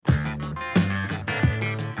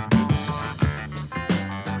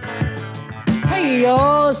Hey,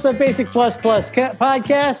 y'all. It's the Basic Plus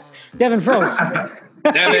podcast. Devan froze.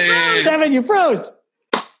 Devan, you froze.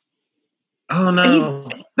 Oh, no.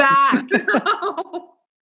 He's back.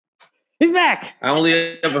 He's back. I only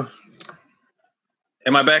ever...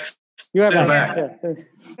 Am I back? You are Yeah, back. We're going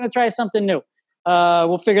to try something new.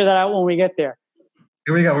 We'll figure that out when we get there.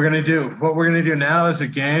 Here we go. What we're going to do now is a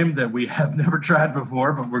game that we have never tried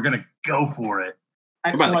before, but we're going to go for it.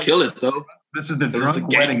 I'm about to kill it, though. This is the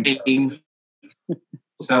drunk wedding game.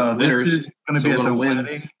 So this is going to be at the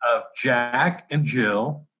wedding of Jack and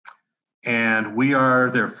Jill, and we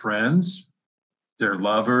are their friends, their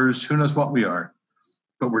lovers, who knows what we are,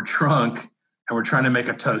 but we're drunk, and we're trying to make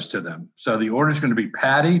a toast to them. So the order is going to be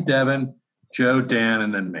Patty, Devan, Joe, Dan,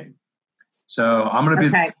 and then me. So I'm going to be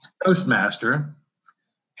the Toastmaster.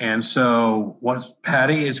 And so once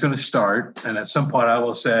Patty is going to start, and at some point I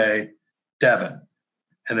will say Devan.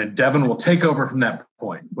 And then Devan will take over from that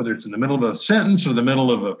point, whether it's in the middle of a sentence or the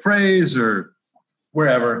middle of a phrase or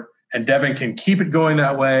wherever. And Devan can keep it going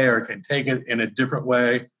that way or can take it in a different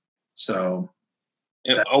way. So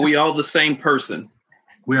are we all the same person?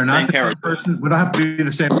 We are not the same person. We don't have to be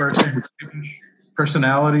the same person.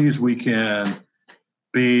 Personalities, we can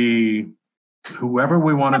be whoever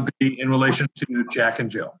we want to be in relation to Jack and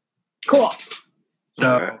Jill. Cool.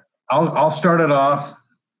 So Okay. I'll start it off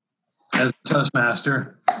as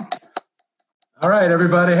Toastmaster. All right,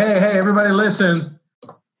 everybody. Hey, everybody, listen.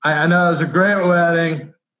 I know it was a great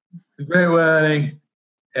wedding.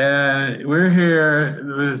 And we're here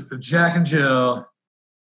with Jack and Jill.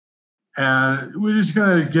 And we're just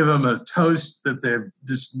going to give them a toast that they're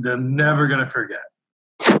never going to forget.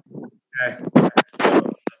 Okay.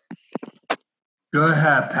 Go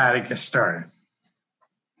ahead, Patty, get started.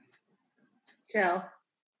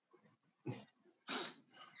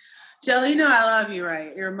 Jill, you know I love you,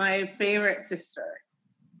 right? You're my favorite sister.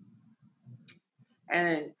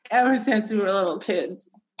 And ever since we were little kids,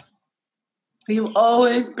 you've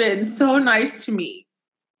always been so nice to me.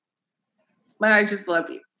 But I just love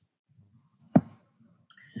you.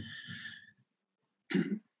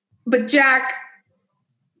 But Jack,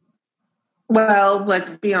 well, let's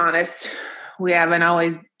be honest. We haven't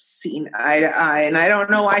always seen eye to eye, and I don't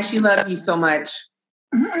know why she loves you so much.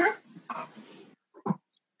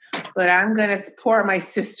 But I'm going to support my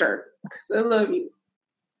sister because I love you.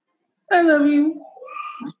 I love you.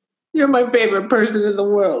 You're my favorite person in the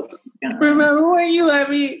world. Remember when you let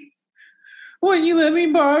me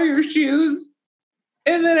borrow your shoes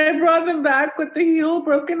and then I brought them back with the heel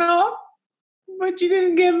broken off, but you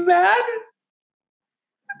didn't get mad?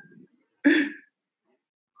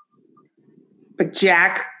 But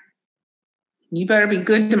Jack, you better be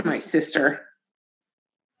good to my sister.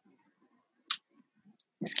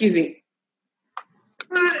 Excuse me.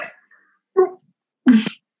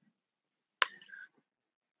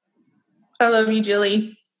 I love you,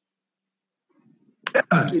 Jilly.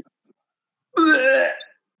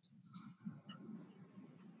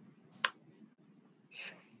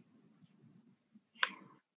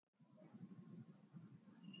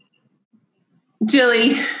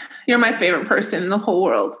 Jilly, you're my favorite person in the whole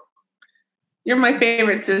world. You're my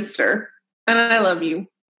favorite sister, and I love you.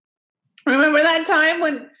 Remember that time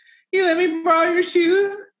when you let me borrow your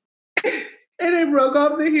shoes and I broke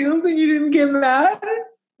off the heels and you didn't get mad?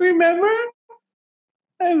 Remember?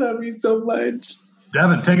 I love you so much.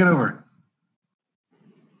 Devan, take it over.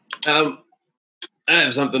 I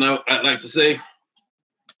have something I'd like to say.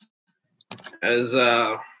 As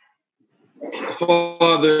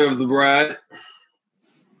father of the bride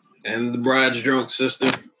and the bride's drunk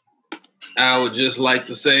sister, I would just like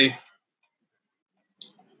to say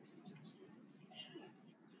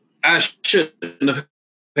I shouldn't have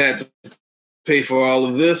had to pay for all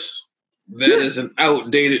of this. That is an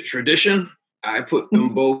outdated tradition. I put them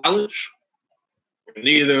both in college.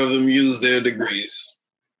 Neither of them used their degrees.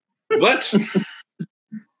 But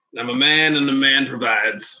I'm a man and a man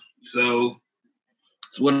provides. So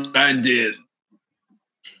it's what I did.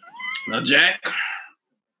 Now, Jack,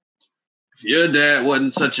 if your dad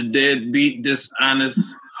wasn't such a deadbeat,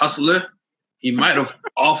 dishonest hustler, he might have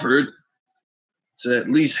offered to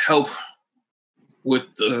at least help with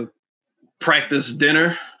the practice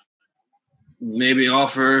dinner. Maybe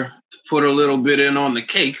offer to put a little bit in on the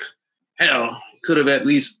cake. Hell, he could have at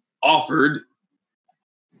least offered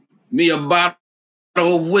me a bottle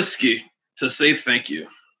of whiskey to say thank you.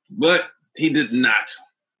 But he did not.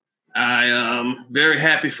 I am very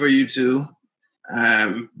happy for you two.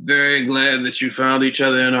 I'm very glad that you found each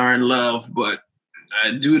other and are in love, but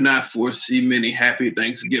I do not foresee many happy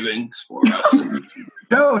Thanksgivings for us.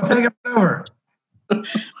 Joe, take it over.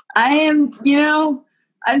 I am,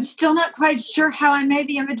 I'm still not quite sure how I made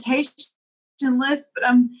the invitation list, but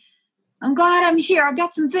I'm glad I'm here. I've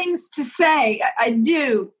got some things to say. I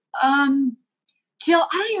do. Jill,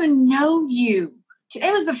 I don't even know you.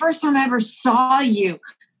 Today was the first time I ever saw you.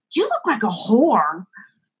 You look like a whore.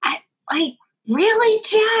 Really,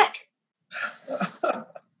 Jack?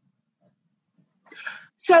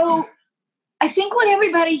 So I think what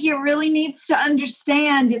everybody here really needs to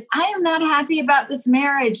understand is I am not happy about this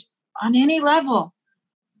marriage on any level.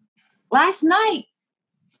 Last night,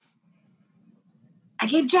 I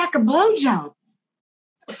gave Jack a blowjob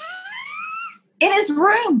in his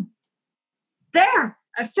room. There,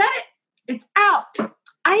 I said it. It's out.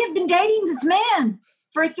 I have been dating this man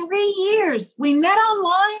for 3 years. We met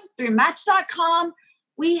online through Match.com.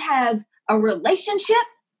 We have a relationship.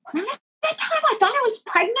 Remember that time I thought I was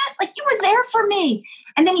pregnant? Like, you were there for me.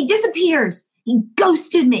 And then he disappears. He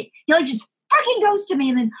ghosted me. He just freaking ghosted me.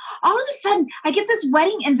 And then all of a sudden, I get this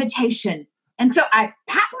wedding invitation. And so I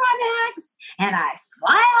pack my bags and I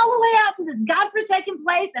fly all the way out to this godforsaken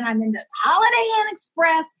place. And I'm in this Holiday Inn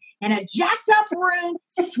Express in a jacked up room,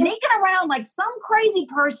 sneaking around like some crazy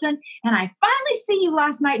person. And I finally see you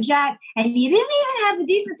last night, Jack. And you didn't even have the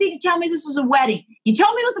decency to tell me this was a wedding. You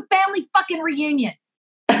told me it was a family fucking reunion.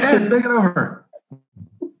 Hey, take it over.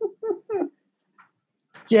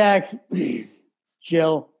 Jack,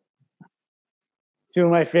 Jill, two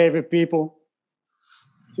of my favorite people.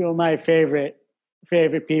 Two of my favorite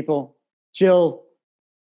people. Jill,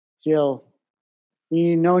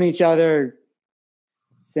 we've known each other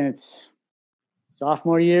since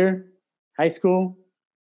sophomore year, high school.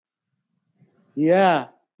 Yeah.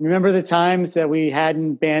 Remember the times that we had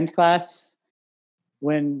in band class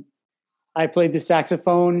when I played the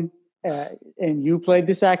saxophone and you played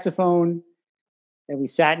the saxophone and we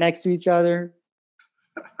sat next to each other?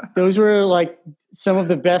 Those were like some of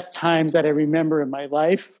the best times that I remember in my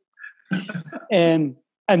life. And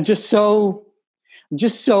I'm just so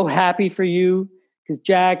happy for you because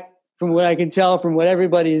Jack, from what I can tell, from what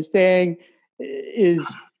everybody is saying,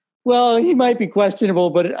 is, well, he might be questionable,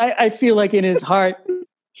 but I feel like in his heart,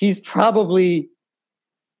 he's probably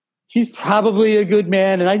a good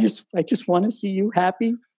man. And I just want to see you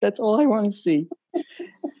happy. That's all I want to see.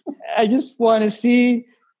 I just want to see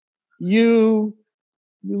you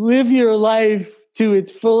live your life to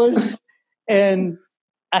its fullest. And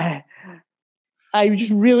I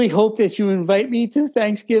just really hope that you invite me to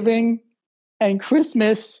Thanksgiving and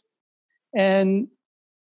Christmas. And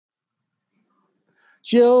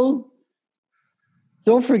Jill,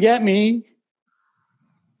 don't forget me.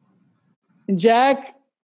 And Jack,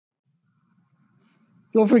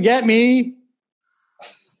 don't forget me.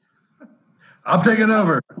 I'm taking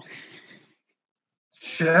over.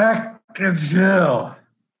 Jack and Jill.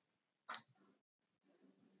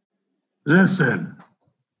 Listen,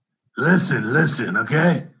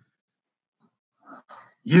 okay?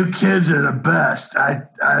 You kids are the best.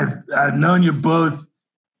 I've known you both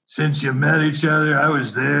since you met each other. I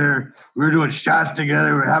was there. We were doing shots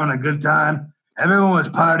together. We were having a good time. Everyone was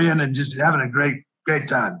partying and just having a great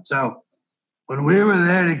time. So when we were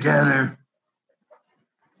there together,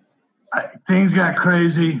 things got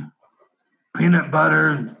crazy. Peanut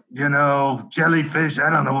butter, jellyfish. I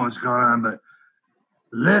don't know what was going on, but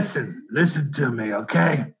listen to me,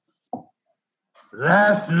 okay?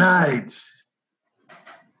 Last night,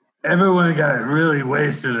 everyone got really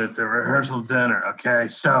wasted at the rehearsal dinner, okay?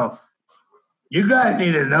 So you guys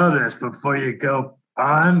need to know this before you go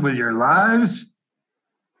on with your lives.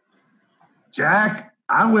 Jack,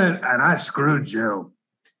 I went and I screwed Jill.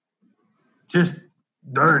 Just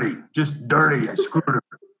dirty. I screwed her.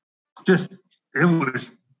 It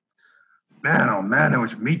was, man, oh man, there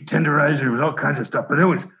was meat tenderizer, there was all kinds of stuff, but it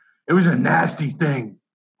was a nasty thing,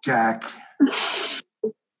 Jack.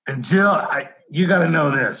 And Jill, you got to know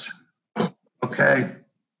this, okay?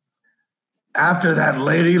 After that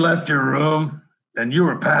lady left your room and you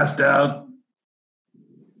were passed out,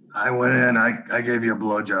 I went in, I gave you a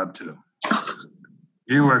blowjob too.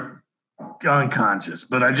 You were unconscious,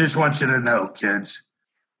 but I just want you to know, kids,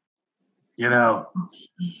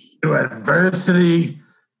 through adversity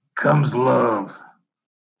comes love.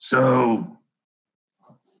 So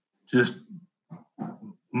just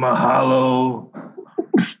mahalo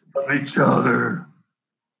of each other.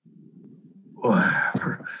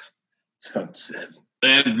 Whatever. Sounds it.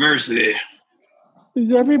 Adversity.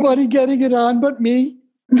 Is everybody getting it on but me?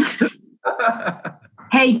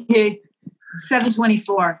 Hey, dude.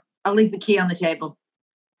 7:24. I'll leave the key on the table.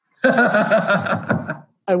 I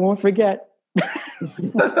won't forget.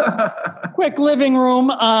 Quick living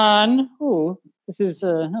room on. Oh, this is I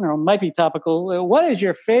don't know, might be topical. What is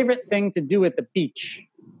your favorite thing to do at the beach?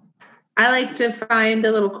 I like to find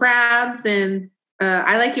the little crabs, and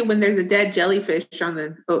I like it when there's a dead jellyfish on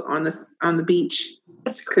the beach.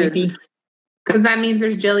 That's creepy. Because that means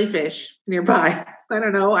there's jellyfish nearby. I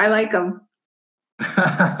don't know. I like them.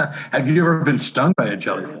 Have you ever been stung by a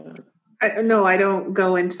jellyfish? No, I don't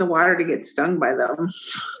go into the water to get stung by them.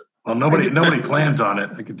 Well, nobody plans on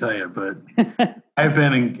it, I can tell you. But I've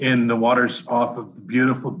been in the waters off of the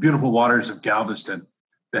beautiful waters of Galveston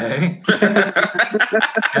Bay,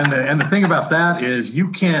 and the thing about that is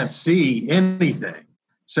you can't see anything.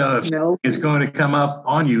 So if it's going to come up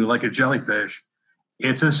on you like a jellyfish,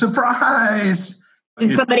 it's a surprise.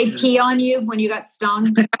 Did somebody pee on you when you got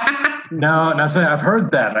stung? No, I've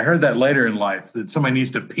heard that. I heard that later in life that somebody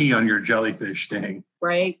needs to pee on your jellyfish sting.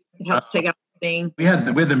 Right, it helps take out the sting. We had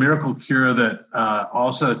the miracle cure that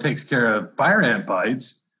also takes care of fire ant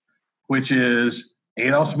bites, which is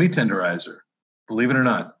Adolph's meat tenderizer. Believe it or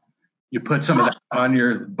not, you put some of that on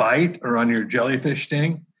your bite or on your jellyfish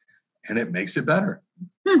sting, and it makes it better.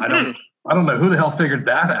 I don't know who the hell figured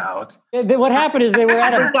that out. What happened is they were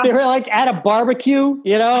at a barbecue,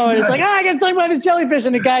 and it's like, I got stung by this jellyfish,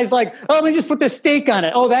 and the guy's like, oh, let me just put the steak on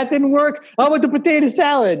it. Oh, that didn't work. How about the potato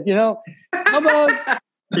salad? How about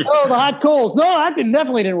the hot coals? No, that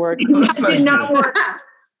definitely didn't work. That did not work.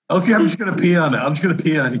 Okay, I'm just gonna pee on it. I'm just gonna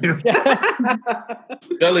pee on you.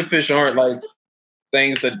 Jellyfish aren't like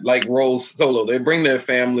things that like roll solo. They bring their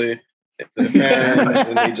family, and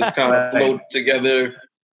they just kind of float together.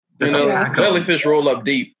 Jellyfish roll up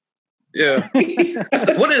deep. Yeah.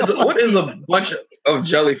 What is a bunch of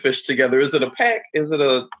jellyfish together? Is it a pack? Is it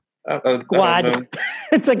a squad?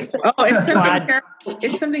 It's like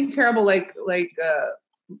it's something terrible like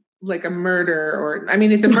a murder, or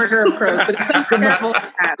it's a murder of crows, but it's something terrible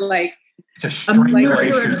like it's a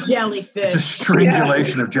strangulation of jellyfish. It's a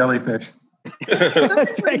strangulation of jellyfish.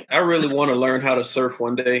 I really want to learn how to surf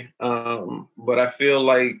one day, but I feel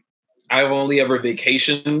like I've only ever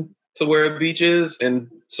vacationed to where a beach is,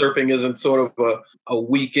 and surfing isn't sort of a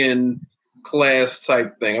weekend class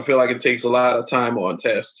type thing. I feel like it takes a lot of time on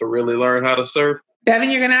test to really learn how to surf.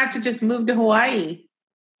 Devin, you're going to have to just move to Hawaii.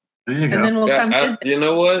 There you go. And then we'll come visit. You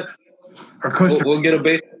know what? We'll get a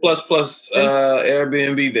base plus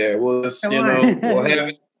Airbnb there. We'll just, we'll have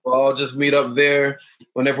it. We'll all just meet up there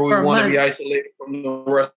whenever we want to be isolated from the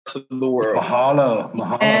rest of the world.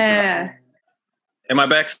 Mahalo. Yeah. Am I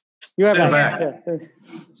back? You are back.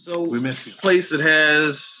 So we missed you. Place that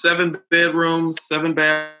has 7 bedrooms, 7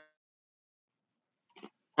 bathrooms.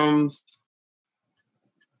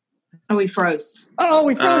 Oh, we froze. Oh,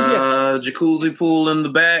 we froze you. Jacuzzi pool in the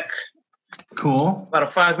back. Cool. About a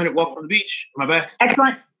 5-minute walk from the beach. Am I back?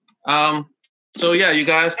 Excellent. So yeah, you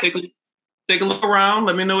guys take a look around.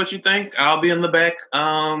 Let me know what you think. I'll be in the back.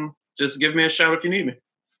 Just give me a shout if you need me.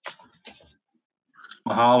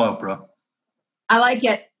 Mahalo, bro. I like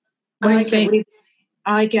it. I like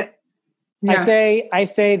it. Yeah. I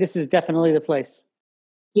say this is definitely the place.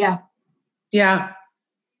 Yeah. Yeah.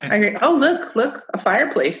 Oh, look, a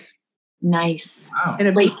fireplace. Nice. Wow. In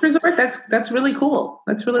a beach resort. That's really cool.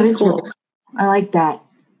 That's really cool. I like that.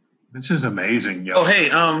 This is amazing. Yo. Oh, hey,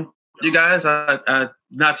 you guys, I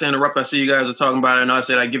not to interrupt, I see you guys are talking about it. I know I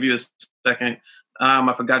said I'd give you a second.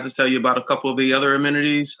 I forgot to tell you about a couple of the other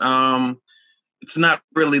amenities. It's not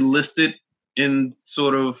really listed in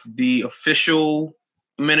sort of the official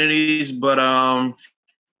amenities, but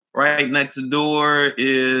right next door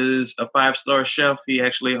is a 5-star chef. He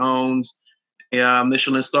actually owns a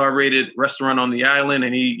Michelin star rated restaurant on the island,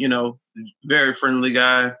 and he, very friendly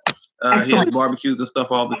guy. He has barbecues and stuff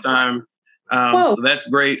all the time. So that's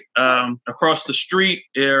great. Across the street,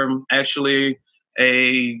 actually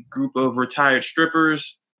a group of retired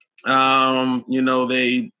strippers.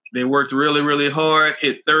 They worked really, really hard,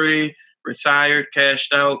 hit 30, retired,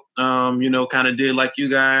 cashed out, kind of did like you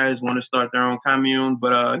guys, want to start their own commune.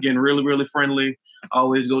 But again, really, really friendly,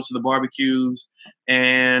 always go to the barbecues.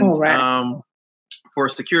 And for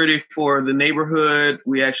security for the neighborhood,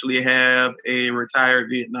 we actually have a retired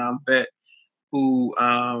Vietnam vet who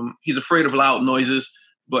he's afraid of loud noises.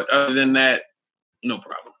 But other than that, no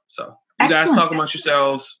problem. So you guys talk amongst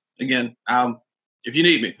yourselves. Again, if you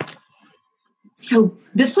need me. So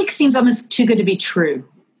this seems almost too good to be true.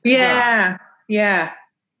 Yeah.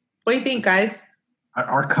 What do you think, guys?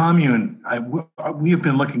 Our commune, we have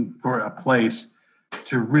been looking for a place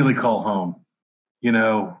to really call home.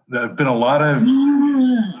 There have been a lot of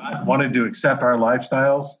wanted to accept our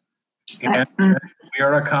lifestyles, and we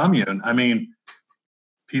are a commune. I mean,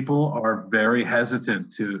 people are very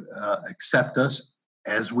hesitant to accept us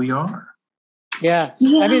as we are. Yeah.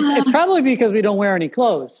 I mean, it's probably because we don't wear any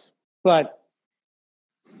clothes, but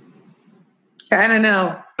I don't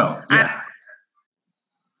know. Oh, yeah.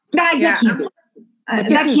 That can't do that.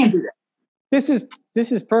 That can't do that.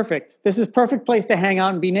 This is perfect. This is perfect place to hang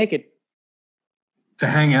out and be naked. To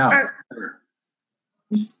hang out. I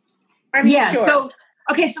mean, Yeah. sure. So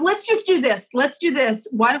let's just do this. Let's do this.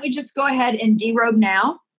 Why don't we just go ahead and derobe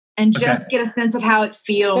now and just get a sense of how it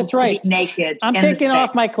feels That's right. to be naked. I'm taking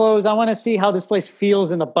off my clothes. I want to see how this place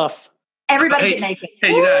feels in the buff. Everybody get naked.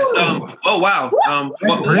 Hey, you guys. Oh, wow. I'm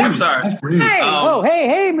sorry. Hey.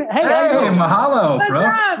 Hey, mahalo, What's bro.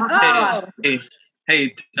 up?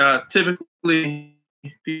 Hey, typically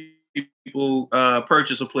people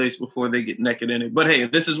purchase a place before they get naked in it. But hey,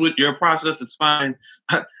 if this is with your process, it's fine.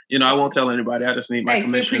 I won't tell anybody. I just need my Thanks,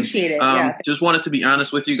 permission. we appreciate it. Just wanted to be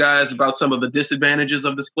honest with you guys about some of the disadvantages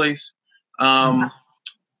of this place.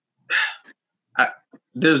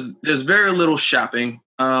 There's very little shopping.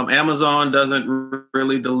 Amazon doesn't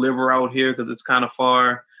really deliver out here because it's kind of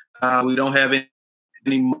far. We don't have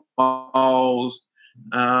any malls.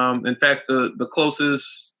 In fact, the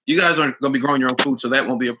closest, you guys aren't going to be growing your own food, so that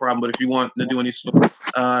won't be a problem. But if you want to do any,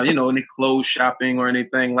 any clothes shopping or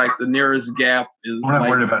anything, like the nearest Gap is we're not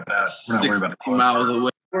worried about that. We're not worried about 60 miles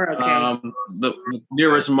away. We're okay. The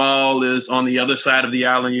nearest mall is on the other side of the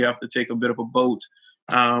island. You have to take a bit of a boat.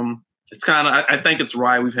 It's kind of, I think it's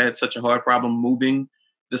why we've had such a hard problem moving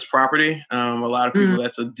this property. A lot of people,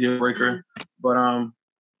 that's a deal breaker. But,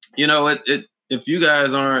 if you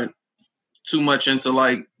guys aren't too much into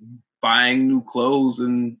like buying new clothes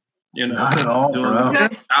and, not at all, bro.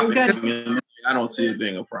 shopping, I don't see it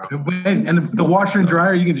being a problem. And the washer and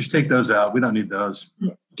dryer, you can just take those out. We don't need those.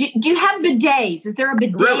 Do you have bidets? Is there a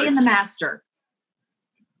bidet in the master?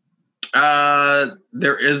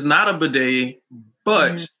 There is not a bidet,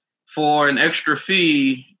 but for an extra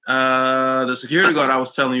fee, the security guard I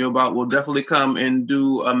was telling you about will definitely come and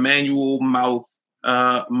do a manual mouth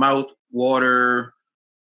water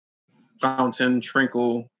fountain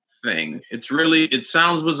trinkle thing. It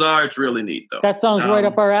sounds bizarre. It's really neat though. That sounds right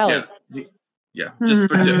up our alley. Yeah. Just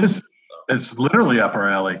for tips. It's literally up our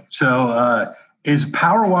alley. So is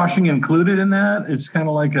power washing included in that? It's kind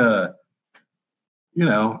of like an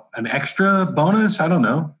extra bonus. I don't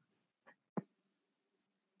know.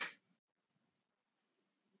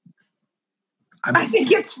 I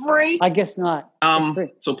think it's free. I guess not.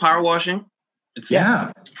 So power washing. It's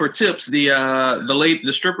for tips.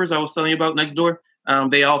 The strippers I was telling you about next door.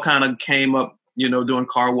 They all kind of came up, doing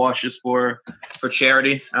car washes for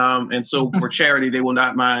charity. And so for charity, they will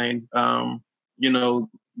not mind,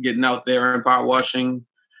 getting out there and power washing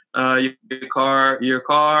your car,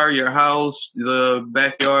 your house, the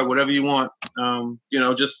backyard, whatever you want.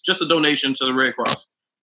 Just a donation to the Red Cross.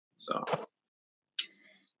 So.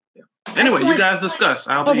 Anyway, Excellent. you guys discuss.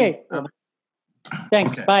 Thanks.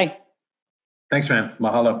 Okay. Bye. Thanks, man.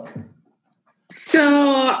 Mahalo.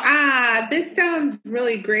 So, this sounds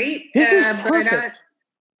really great. This is perfect.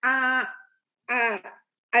 But I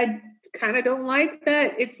kind of don't like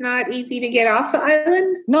that it's not easy to get off the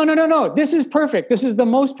island. No. This is perfect. This is the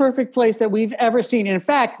most perfect place that we've ever seen. In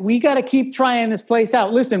fact, we got to keep trying this place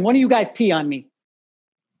out. Listen, one of you guys pee on me.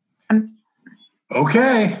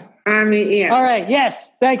 Okay. I mean, yeah. All right.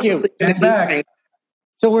 Yes. Thank you. Back.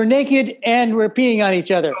 So we're naked and we're peeing on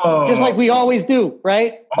each other, just like we always do,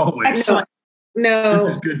 right? Always. Excellent. No.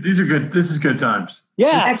 This is good. These are good. This is good times.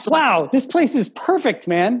 Yeah. Excellent. Wow. This place is perfect,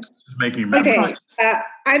 man. This is making memories. Okay.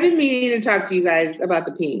 I've been meaning to talk to you guys about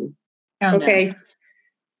the peeing. Oh, Okay. No.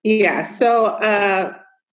 Yeah. So,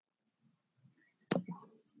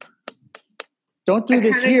 Don't do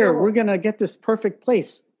this kinda here. know. We're going to get this perfect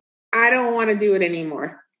place. I don't want to do it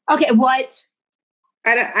anymore. Okay, what?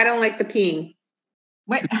 I don't like the peeing.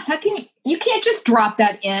 Wait, how can you can't just drop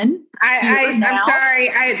that in. I'm sorry.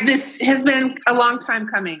 This has been a long time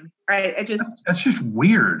coming. Right? That's just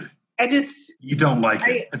weird. You don't like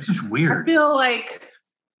it. It's just I weird. feel like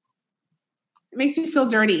it makes me feel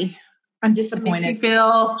dirty. I'm It disappointed.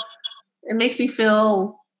 makes me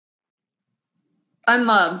feel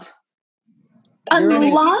unloved.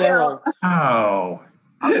 Unloved? Sterile. Oh.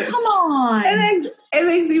 Oh, come on. It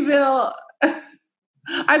makes me feel.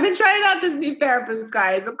 I've been trying out this new therapist,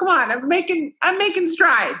 guys. So come on, I'm making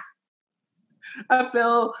strides. I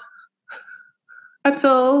feel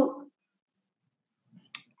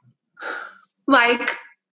like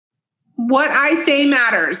what I say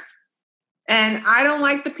matters, and I don't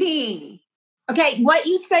like the peeing. Okay, what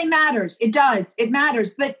you say matters. It does. It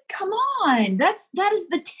matters. But come on, that is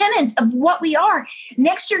the tenet of what we are.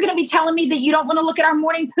 Next, you're going to be telling me that you don't want to look at our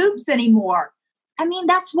morning poops anymore. I mean,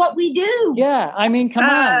 that's what we do. Yeah. I mean, come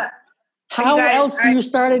on. How else do you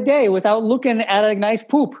start a day without looking at a nice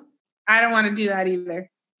poop? I don't want to do that either.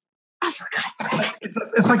 Oh, for God's sake.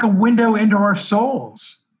 It's like a window into our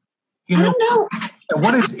souls. You know, I don't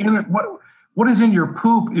know. What is in your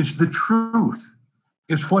poop is the truth.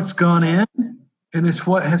 It's what's gone in, and it's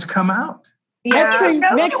what has come out. Next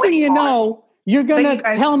thing you know, you're going to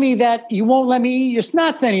tell me that you won't let me eat your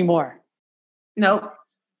snots anymore. Nope.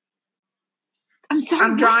 I'm sorry.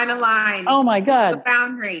 I'm drawing a line. Oh, my God. The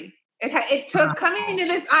boundary. It took coming to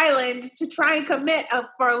this island to try and commit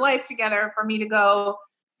for a life together for me to go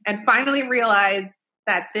and finally realize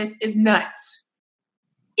that this is nuts.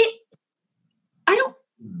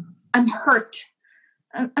 I'm hurt.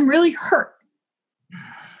 I'm really hurt.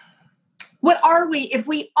 What are we if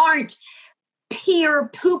we aren't peer,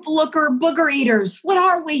 poop looker, booger eaters? What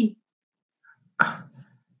are we?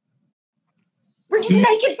 We're just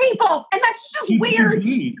naked people, and that's just weird.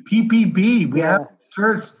 PPB. We have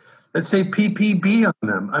shirts that say PPB on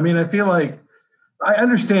them. I mean, I feel like I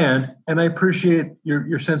understand and I appreciate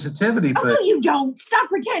your sensitivity, but no, you don't. Stop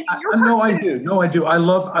pretending. You're hurt. No, I do. I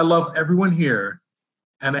love everyone here,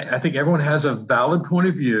 and I think everyone has a valid point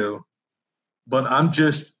of view. But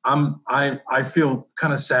I feel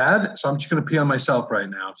kind of sad, so I'm just going to pee on myself right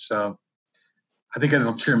now. So I think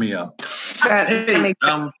it'll cheer me up.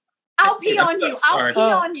 I'll pee on you. I'll pee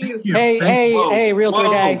on you. Hey, realtor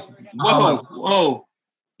guy. Whoa.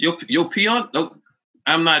 You'll pee on? Nope.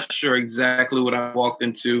 I'm not sure exactly what I walked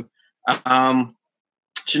into. But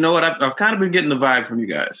you know what? I've kind of been getting the vibe from you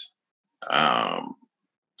guys. I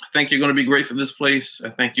think you're going to be great for this place. I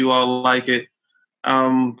think you all like it.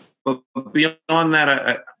 But beyond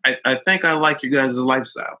that, I think I like you guys'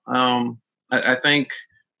 lifestyle. I think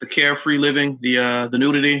the carefree living, the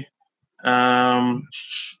nudity.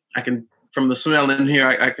 I can, from the smell in here,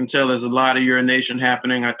 I can tell there's a lot of urination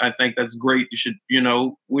happening. I think that's great. You should,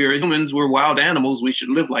 we're humans, we're wild animals. We should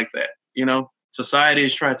live like that. Society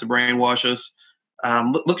has tried to brainwash us.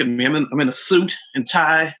 Look at me. I'm in a suit and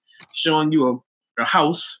tie, showing you a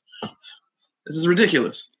house. This is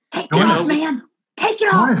ridiculous. Take it off, man. Take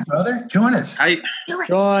it off. Join us, brother. Join us.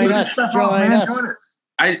 Join us.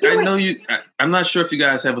 I know you. I'm not sure if you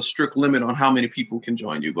guys have a strict limit on how many people can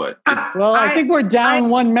join you, but I think we're down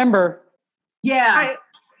one member. Yeah.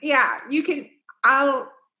 You can. I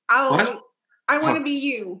want to be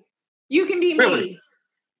you. You can be me.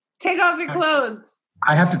 Take off your clothes.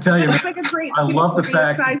 I have to tell you, like a great I love the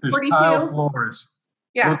fact that there's 42. tile floors.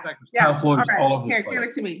 Yeah. Tile floors all over Here, the place. give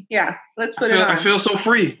it to me. Yeah. Let's put it on. I feel so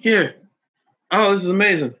free. Here. Oh, this is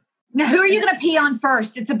amazing. Now, who are you going to pee on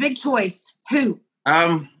first? It's a big choice. Who?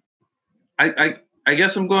 I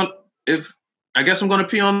guess I'm going. I guess I'm going to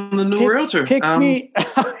pee on the new realtor. Pick me.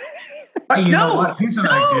 Hey, you know what? Here's an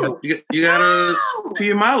idea. You gotta pee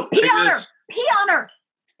him out. Pee on her. Pee on her.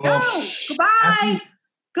 Well, no. Goodbye.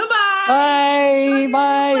 Goodbye. Bye.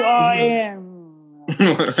 Bye. I am.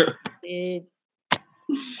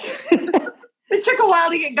 It took a while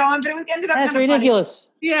to get going, but it ended up. That's ridiculous. Funny.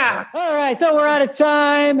 Yeah. All right, so we're out of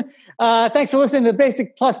time. Thanks for listening to the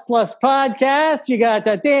Basic Plus Plus podcast. You got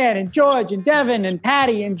Dan and George and Devan and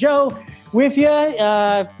Patty and Joe with you.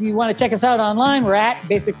 If you want to check us out online, we're at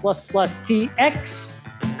Basic Plus Plus TX.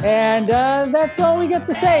 And that's all we got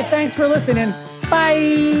to say. Thanks for listening. Bye.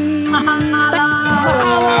 Hello.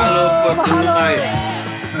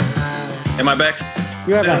 Am I back?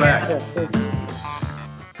 You're back.